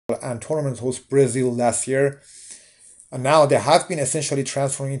and tournament host Brazil last year. And now they have been essentially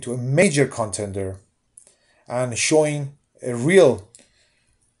transforming into a major contender and showing a real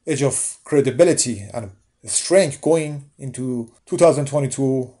edge of credibility and strength going into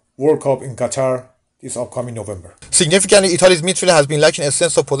 2022 World Cup in Qatar this upcoming November. Significantly, Italy's midfield has been lacking a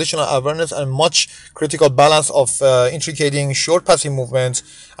sense of positional awareness and much critical balance of intricating short passing movement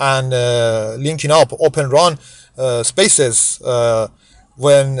and linking up open run spaces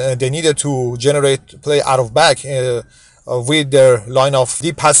when they needed to generate play out of back with their line of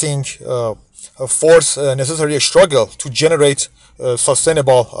deep passing force necessarily struggle to generate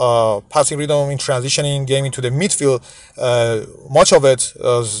sustainable passing rhythm in transitioning game into the midfield. Much of it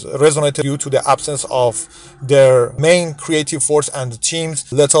resonated due to the absence of their main creative force and the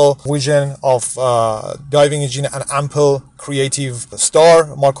team's little vision of diving engine and ample creative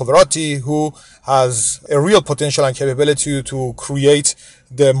star Marco Verratti, who has a real potential and capability to create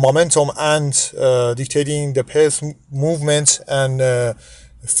the momentum and dictating the pace, movement, and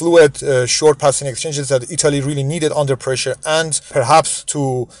fluid short passing exchanges that Italy really needed under pressure, and perhaps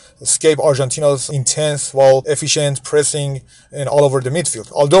to escape Argentina's intense while efficient pressing and all over the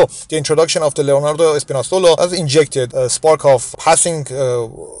midfield. Although the introduction of the Leonardo Spinazzola has injected a spark of passing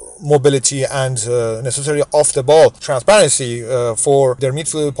mobility and necessary off the ball transparency for their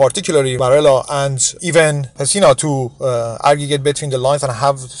midfield, particularly Barella and even Pessina, to aggregate between the lines and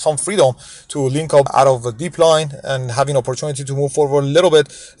have some freedom to link up out of a deep line and having opportunity to move forward a little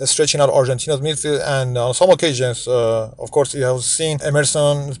bit, stretching out Argentina's midfield. And on some occasions, of course, you have seen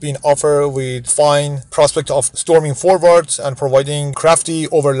Emerson being offered with fine prospect of storming forwards and providing crafty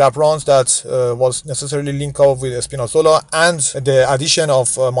overlap runs that was necessarily linked up with Spinazzola, and the addition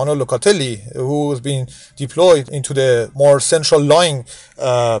of Manuel Locatelli, who has been deployed into the more central line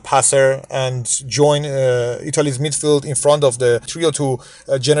passer and join Italy's midfield in front of the trio to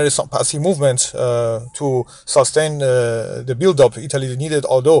generate some passing movement to sustain the build-up Italy needed,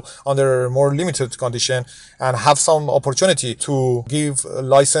 although under more limited condition, and have some opportunity to give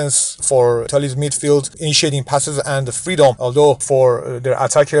license for Italy's midfield initiating passes and freedom, although for their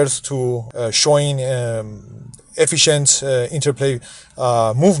attackers to showing efficient interplay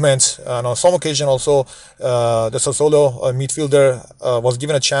movement. And on some occasion also the Sassuolo midfielder was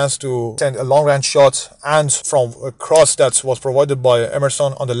given a chance to send a long range shot, and from a cross that was provided by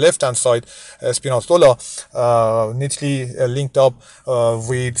Emerson on the left hand side, Spinazzola neatly linked up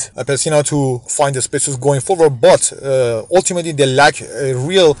with Pessina to find the spaces going forward, but ultimately they lack a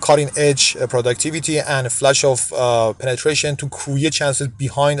real cutting edge productivity and a flash of penetration to create chances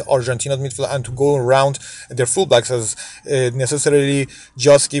behind Argentina's midfield and to go around their fullbacks, as necessarily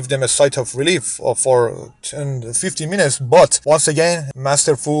just give them a sight of relief for 10-15 minutes. But once again,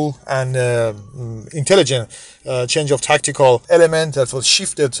 masterful and intelligent change of tactical element that was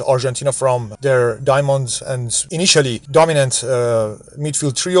shifted Argentina from their diamonds and initially dominant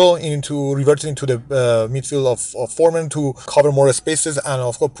midfield trio into reverting into the midfield of Foreman to cover more spaces and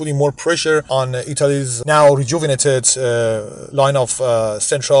of course putting more pressure on Italy's now rejuvenated line of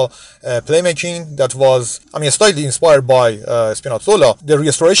central playmaking that was, slightly inspired by Spinazzola. The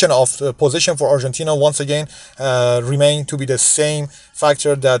restoration of possession for Argentina once again remained to be the same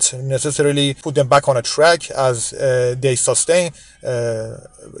factor that necessarily put them back on a track as they sustain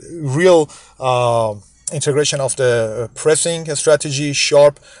real integration of the pressing strategy,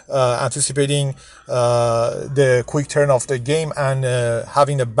 sharp, anticipating the quick turn of the game, and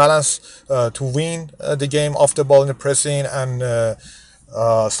having the balance to win the game off the ball in the pressing and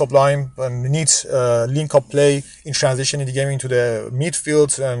sublime and neat link-up play in transition in the game into the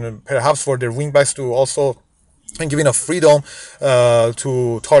midfield, and perhaps for their wingbacks to also and giving a freedom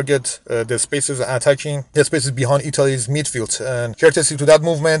to target the spaces, attacking the spaces behind Italy's midfield. And courtesy to that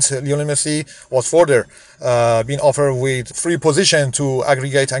movement, Lionel Messi was further being offered with free position to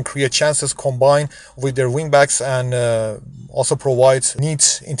aggregate and create chances combined with their wingbacks, and also provide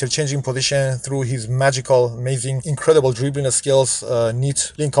neat interchanging position through his magical, amazing, incredible dribbling skills,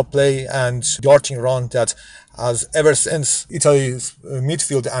 neat link-up play and darting run that as ever since Italy's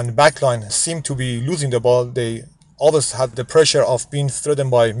midfield and backline seemed to be losing the ball, they always had the pressure of being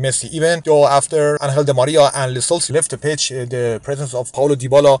threatened by Messi. Even though after Angel Di Maria and Lissolsi left the pitch, the presence of Paulo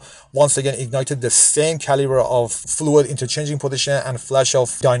Dybala once again ignited the same caliber of fluid interchanging position and flash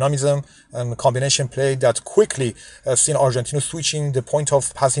of dynamism and combination play that quickly seen Argentina switching the point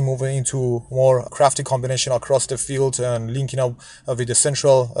of passing movement into more crafty combination across the field and linking up with the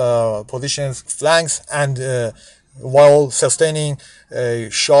central positions, flanks, and while sustaining a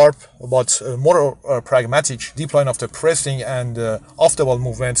sharp but more pragmatic deep line of the pressing and off the ball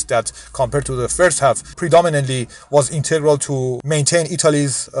movement that, compared to the first half, predominantly was integral to maintain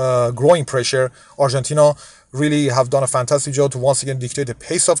Italy's growing pressure. Argentina really have done a fantastic job to once again dictate the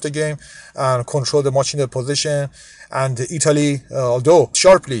pace of the game and control the much needed position. And Italy, although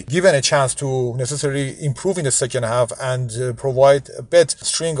sharply given a chance to necessarily improve in the second half and provide a bit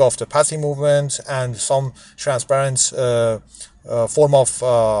string of the passing movement and some transparent form of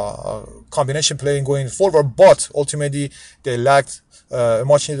combination playing going forward, but ultimately they lacked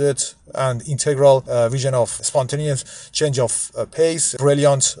much needed and integral vision of spontaneous change of pace,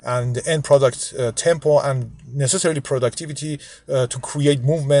 brilliant and end product tempo, and necessarily productivity to create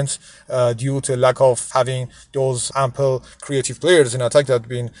movements due to lack of having those ample creative players in attack that have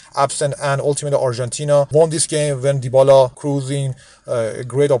been absent. And ultimately Argentina won this game when Dybala cruising a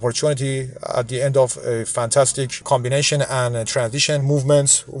great opportunity at the end of a fantastic combination and transition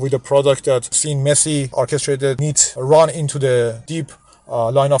movements with a product that seen Messi orchestrated neat run into the deep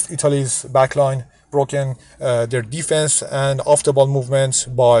line of Italy's backline, broken their defense, and off the ball movements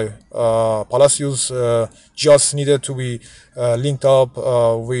by Palacios just needed to be linked up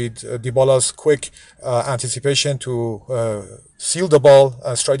with Dybala's quick anticipation to seal the ball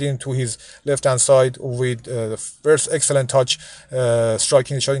and straight into his left hand side with the first excellent touch,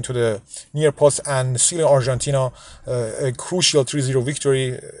 striking the shot into the near post and sealing Argentina a crucial 3-0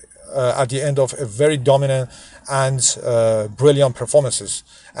 victory at the end of a very dominant and brilliant performances.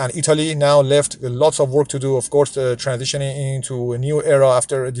 And Italy now left with lots of work to do, of course, transitioning into a new era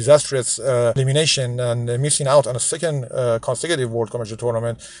after a disastrous elimination and missing out on a second consecutive World Commercial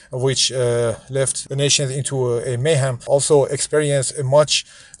Tournament, which left the nations into a mayhem. Also experienced a much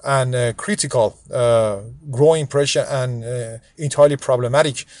and critical growing pressure and entirely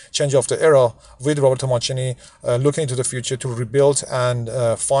problematic change of the era with Roberto Mancini looking into the future to rebuild and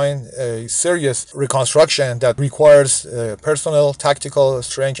find a serious reconstruction that requires personal, tactical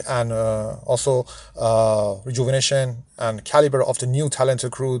strength and also rejuvenation and caliber of the new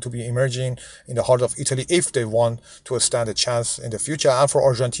talented crew to be emerging in the heart of Italy if they want to stand a chance in the future. And for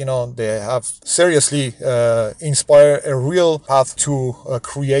Argentina, they have seriously inspired a real path to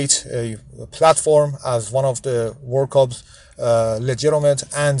create a platform as one of the World Cup's legitimate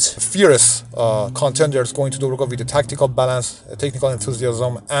and fierce contenders going to the World Cup with a tactical balance, technical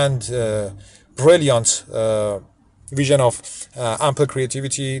enthusiasm, and brilliant vision of ample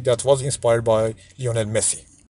creativity that was inspired by Lionel Messi.